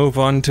quickly move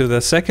on to the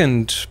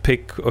second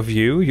pick of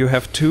you. You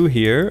have two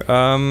here,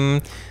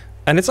 and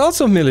it's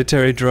also a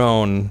military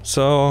drone.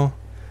 So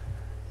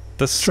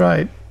that's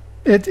right.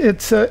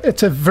 It's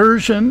a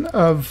version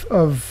of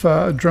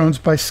drones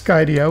by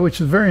Skydio, which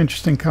is a very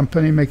interesting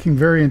company making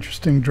very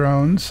interesting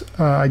drones.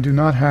 I do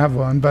not have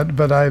one,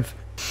 but I've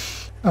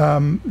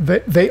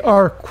they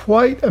are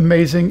quite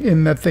amazing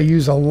in that they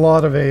use a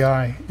lot of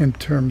AI in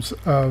terms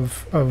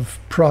of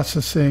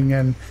processing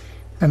and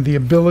the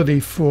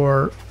ability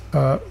for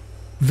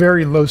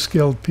very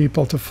low-skilled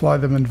people to fly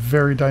them in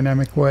very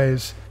dynamic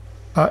ways.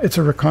 It's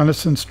a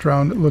reconnaissance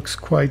drone. It looks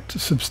quite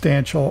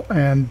substantial,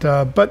 and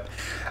but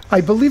I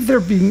believe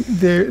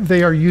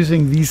they are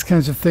using these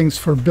kinds of things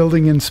for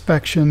building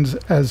inspections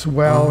as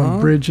well,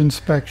 and bridge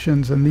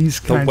inspections and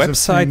these kinds of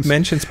things. The website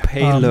mentions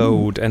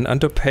payload, and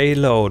under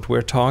payload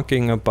we're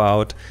talking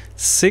about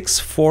 6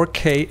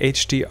 4K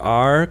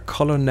HDR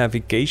color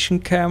navigation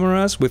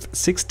cameras with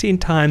 16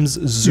 times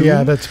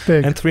zoom, that's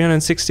big, and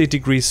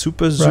 360-degree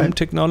super zoom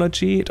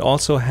technology. It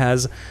also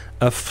has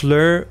a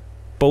FLIR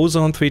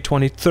Boson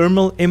 320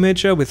 thermal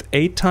imager with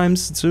 8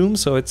 times zoom,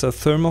 so it's a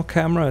thermal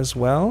camera as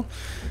well.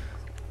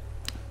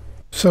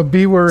 So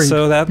be worried.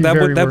 So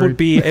that would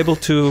be able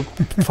to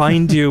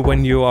find you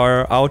when you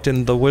are out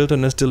in the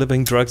wilderness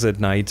delivering drugs at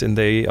night, and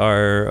they're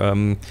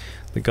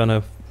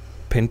gonna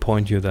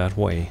pinpoint you that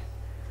way.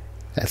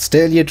 They'll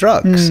steal your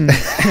drugs. And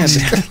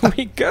there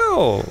we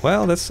go.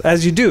 Well, that's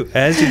as you do.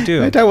 I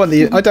don't want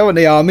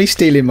the army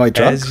stealing my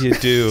drugs. As you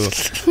do.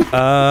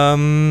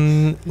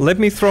 Let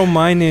me throw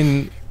mine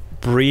in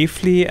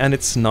briefly, and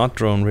it's not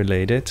drone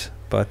related,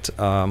 but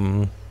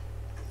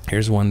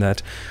here's one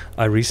that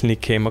I recently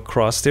came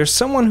across. There's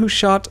someone who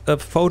shot a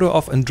photo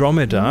of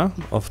Andromeda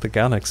of the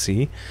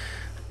galaxy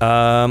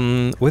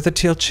with a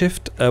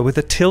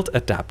tilt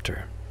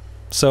adapter.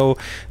 So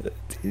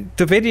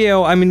the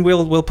video, I mean,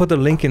 we'll put a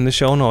link in the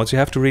show notes. You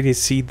have to really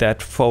see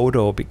that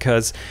photo,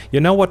 because you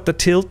know what the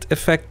tilt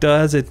effect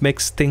does? It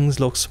makes things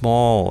look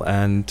small,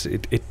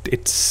 and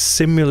it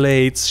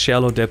simulates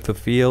shallow depth of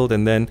field,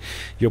 and then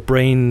your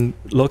brain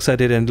looks at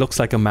it and it looks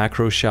like a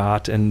macro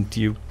shot, and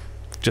you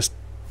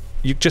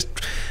just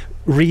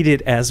read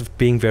it as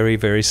being very,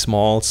 very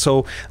small.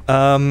 So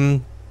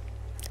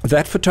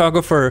that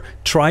photographer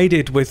tried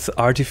it with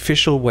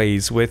artificial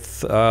ways,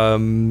 with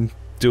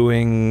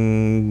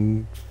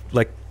doing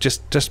like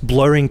just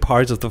blurring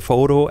parts of the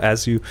photo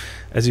as you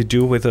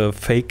do with a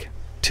fake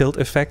tilt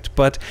effect,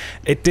 but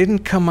it didn't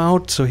come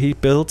out. So he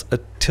built a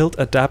tilt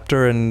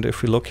adapter, and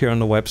if we look here on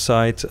the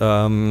website,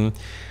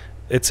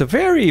 it's a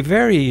very,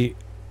 very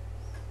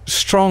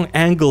strong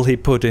angle he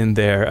put in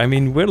there. I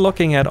mean, we're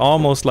looking at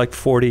almost like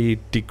 40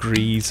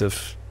 degrees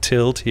of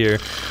tilt here,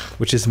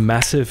 which is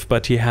massive,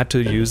 but he had to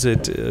use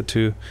it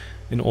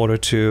in order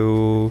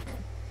to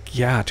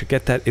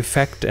get that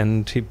effect,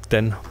 and he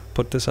then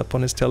put this up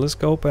on his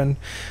telescope, and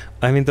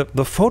I mean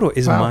the photo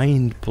is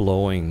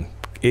mind-blowing.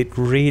 It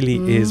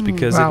really is,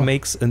 because it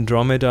makes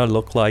Andromeda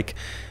look like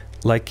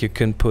you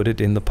can put it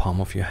in the palm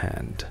of your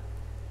hand.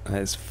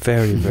 It's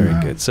very, very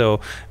good. So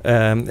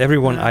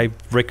everyone, I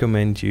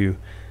recommend you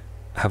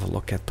have a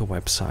look at the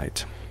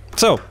website.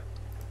 So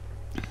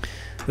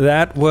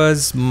that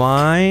was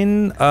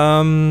mine.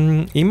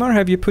 Emer,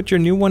 have you put your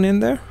new one in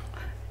there?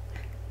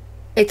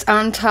 It's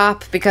on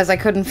top because I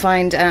couldn't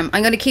find... I'm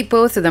going to keep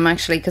both of them,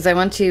 actually, because I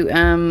want to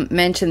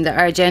mention the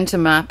Argenta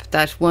map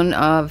that one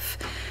of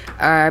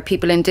our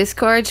people in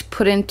Discord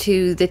put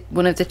into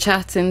one of the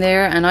chats in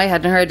there, and I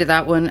hadn't heard of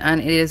that one, and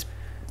it is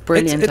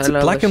brilliant. It's I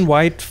love a black it. and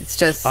white It's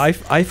just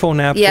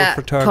iPhone app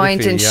for photography.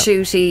 Point and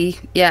shooty.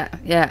 Yeah.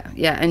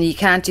 And you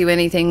can't do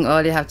anything.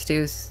 All you have to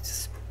do is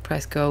just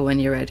press go when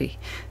you're ready.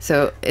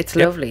 So it's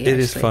lovely. It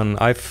is fun.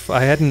 I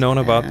hadn't known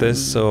about this,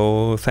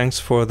 so thanks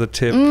for the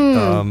tip.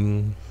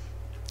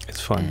 It's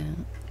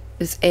fun.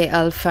 It's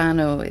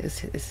Alfano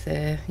is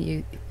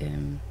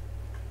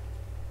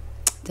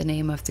the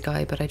name of the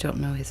guy, but I don't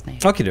know his name.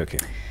 Okay.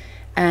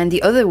 And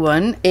the other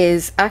one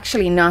is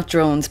actually not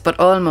drones, but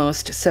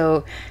almost.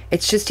 So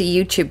it's just a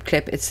YouTube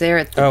clip. It's there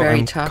at the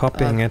very top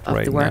copying it of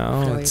right the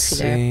now. workflow. Let's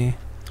see.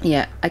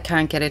 Yeah, I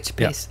can't get it to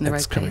paste in the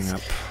right coming place.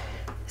 Up.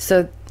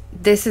 So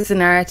this is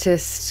an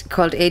artist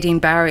called Aideen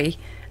Barry,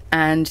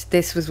 and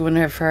this was one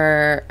of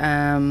her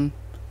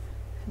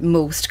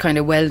most kind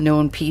of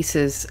well-known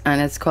pieces,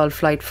 and it's called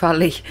Flight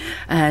Folly,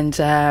 and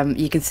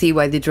you can see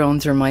why the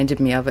drones reminded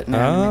me of it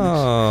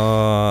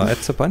now.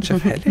 It's a bunch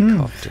of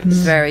helicopters. It's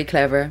very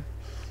clever,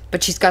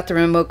 but she's got the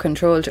remote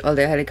control to all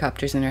the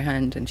helicopters in her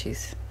hand, and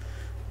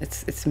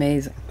it's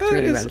amazing. It's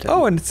really well done.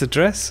 Oh, and it's a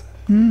dress.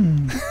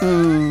 Beautiful.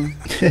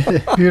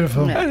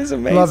 That is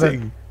amazing. Love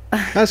it.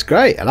 That's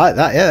great. I like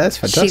that. Yeah, that's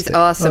fantastic. She's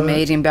awesome,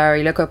 Aideen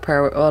Barry. Look up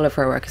her. All of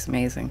her work is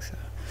amazing. So.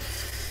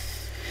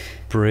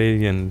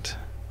 Brilliant.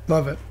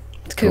 Love it.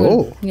 It's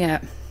cool. Yeah.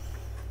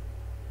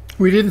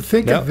 We didn't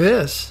think of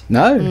this.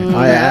 No,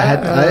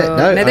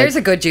 Now there's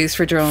a good use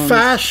for drones.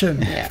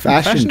 Fashion. Yeah.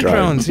 Fashion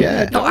drones.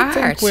 Yeah. I don't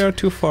think we're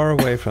too far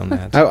away from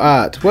that. Oh,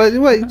 art. Well,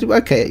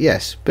 okay,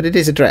 yes, but it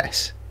is a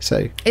dress, so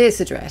It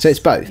is a dress. So it's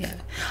both. Yeah.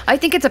 I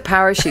think it's a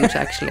parachute,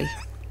 actually.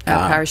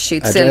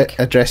 Parachute silk.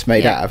 A dress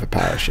made out of a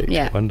parachute.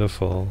 Yeah.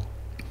 Wonderful.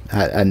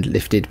 And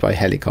lifted by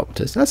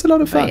helicopters. That's a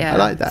lot of fun. Yeah, I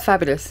like that. It's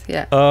fabulous.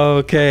 Yeah.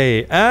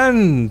 Okay,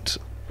 and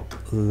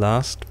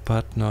last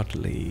but not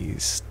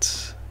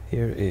least,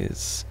 here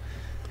is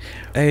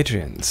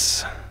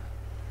Adrian's.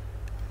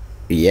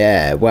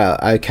 Yeah, well,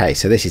 okay,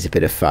 so this is a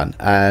bit of fun.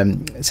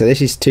 So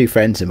this is two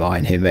friends of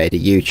mine who made a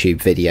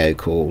YouTube video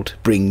called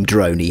Bring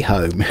Droney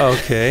Home.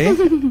 Okay.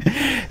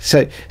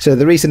 So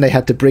the reason they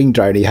had to bring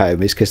Droney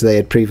home is because they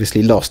had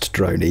previously lost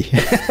Droney.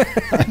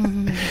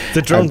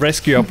 The drone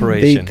rescue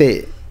operation.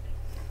 The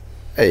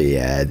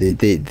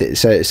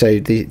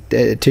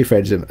two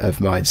friends of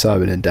mine,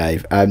 Simon and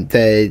Dave,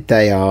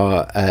 they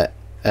are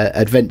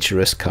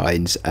adventurous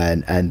kinds,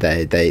 and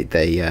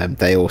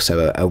they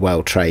also are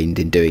well trained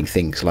in doing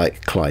things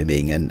like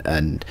climbing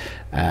and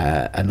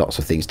lots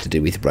of things to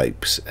do with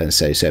ropes. And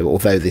so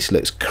although this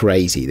looks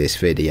crazy, this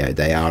video,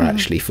 they are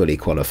actually fully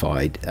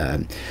qualified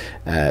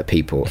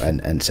people,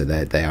 and so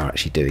they are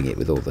actually doing it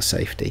with all the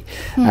safety.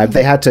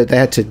 They had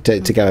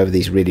to go over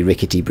these really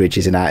rickety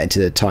bridges and out into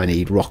the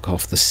tiny rock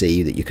off the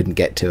sea that you couldn't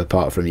get to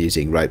apart from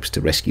using ropes to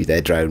rescue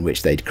their drone,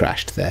 which they'd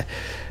crashed there.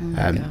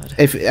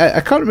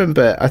 I can't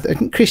remember, I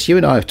think Chris, you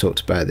and I have talked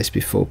about this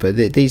before, but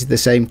these are the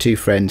same two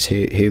friends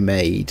who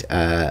made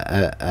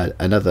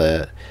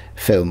another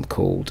film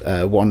called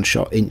One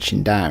Shot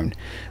Inching Down,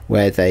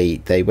 where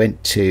they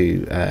went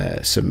to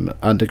some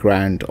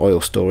underground oil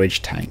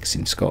storage tanks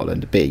in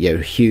Scotland, a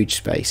huge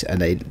space,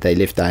 and they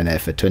lived down there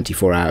for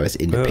 24 hours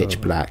in the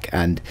pitch black,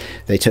 and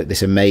they took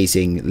this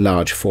amazing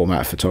large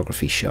format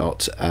photography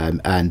shot,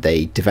 and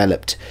they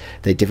developed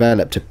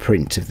a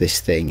print of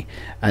this thing,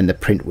 and the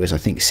print was I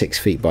think 6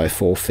 feet by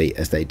 4 feet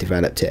as they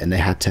developed it, and they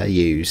had to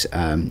use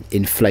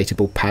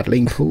inflatable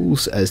paddling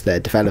pools as they're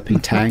developing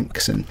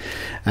tanks and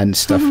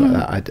stuff like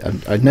that.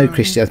 I know,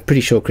 Chris, I'm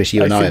pretty sure, Chris,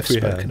 you and I have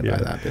spoken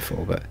about that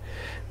before,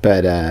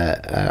 but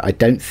I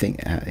don't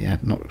think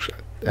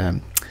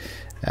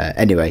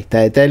anyway,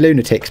 they're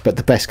lunatics, but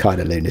the best kind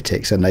of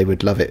lunatics, and they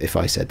would love it if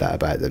I said that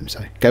about them.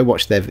 So go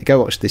watch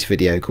this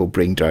video called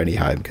Bring Droney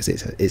Home, because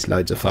it's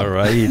loads of fun. All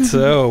right,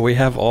 so we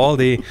have all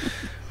the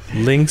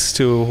links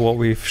to what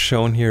we've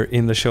shown here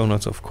in the show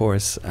notes, of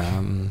course,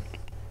 and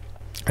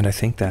I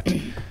think that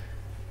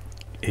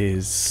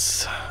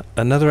is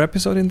another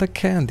episode in the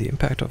can, The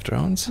Impact of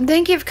Drones. I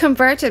think you've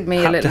converted me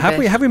a little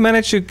bit. Have we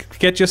managed to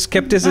get your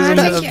skepticism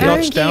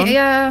notched down?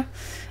 Yeah,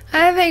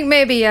 I think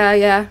maybe,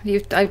 yeah.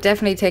 I've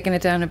definitely taken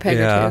it down a peg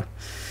or two.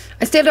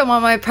 I still don't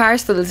want my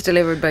parcels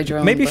delivered by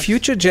drone. Maybe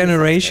future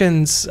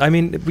generations, I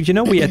mean,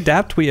 we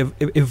adapt, we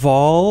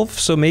evolve,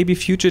 so maybe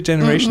future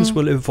generations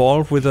will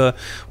evolve with a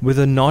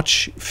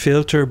notch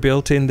filter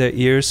built in their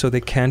ears so they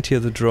can't hear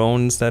the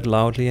drones that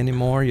loudly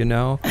anymore,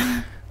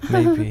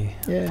 maybe,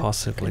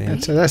 possibly.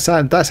 And so that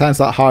sounds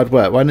like hard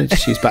work. Why don't you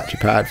just use battery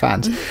powered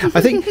fans?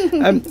 I think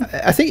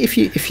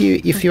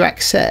if you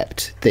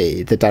accept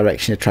the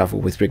direction of travel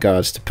with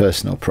regards to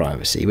personal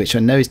privacy, which I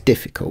know is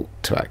difficult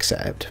to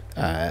accept,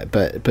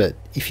 but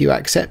if you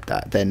accept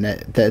that, then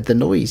the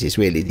noise is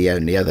really the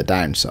only other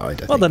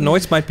downside. I think. The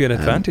noise might be an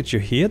advantage. You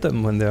hear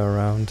them when they're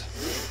around,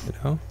 you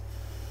know.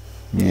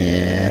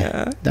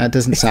 Yeah, that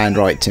doesn't sound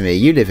right to me.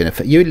 You live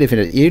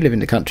in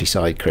the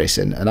countryside, Chris,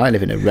 and I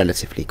live in a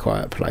relatively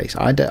quiet place.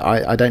 I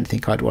don't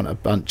think I'd want a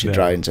bunch of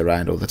drones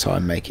around all the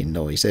time making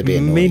noise. They'd be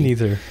annoying. Me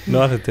neither.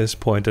 Not at this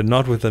point, and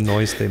not with the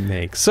noise they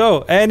make.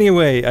 So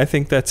anyway, I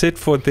think that's it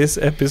for this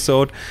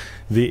episode.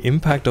 The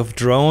impact of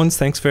drones.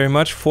 Thanks very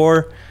much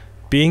for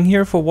being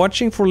here, for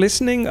watching, for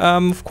listening.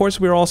 Of course,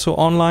 we're also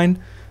online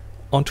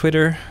on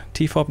Twitter,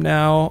 TFOP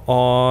Now,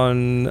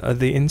 on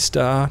the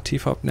Insta,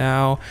 TFOP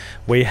Now.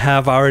 We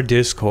have our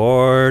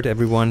Discord.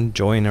 Everyone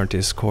join our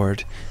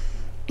Discord.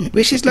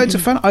 Which is loads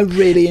of fun. I'm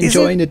really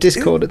enjoying the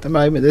Discord at the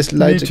moment. There's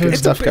loads of good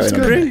stuff going on. It's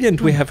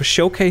brilliant. We have a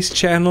showcase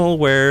channel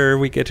where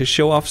we get to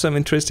show off some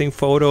interesting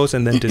photos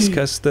and then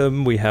discuss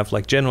them. We have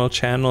like general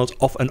channels,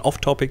 an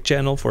off-topic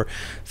channel for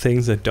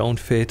things that don't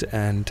fit.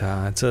 And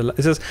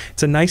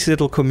it's a nice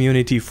little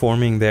community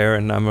forming there,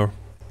 and I'm a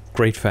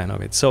great fan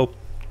of it. So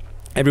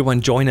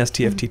everyone join us,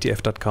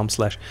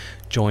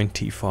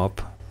 tfttf.com/jointfop.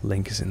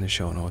 Link is in the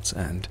show notes.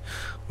 And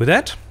with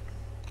that,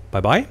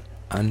 bye-bye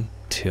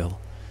until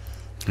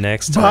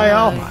next time. Bye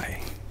all.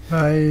 Bye.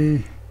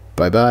 Bye.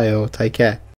 Bye-bye all. Take care.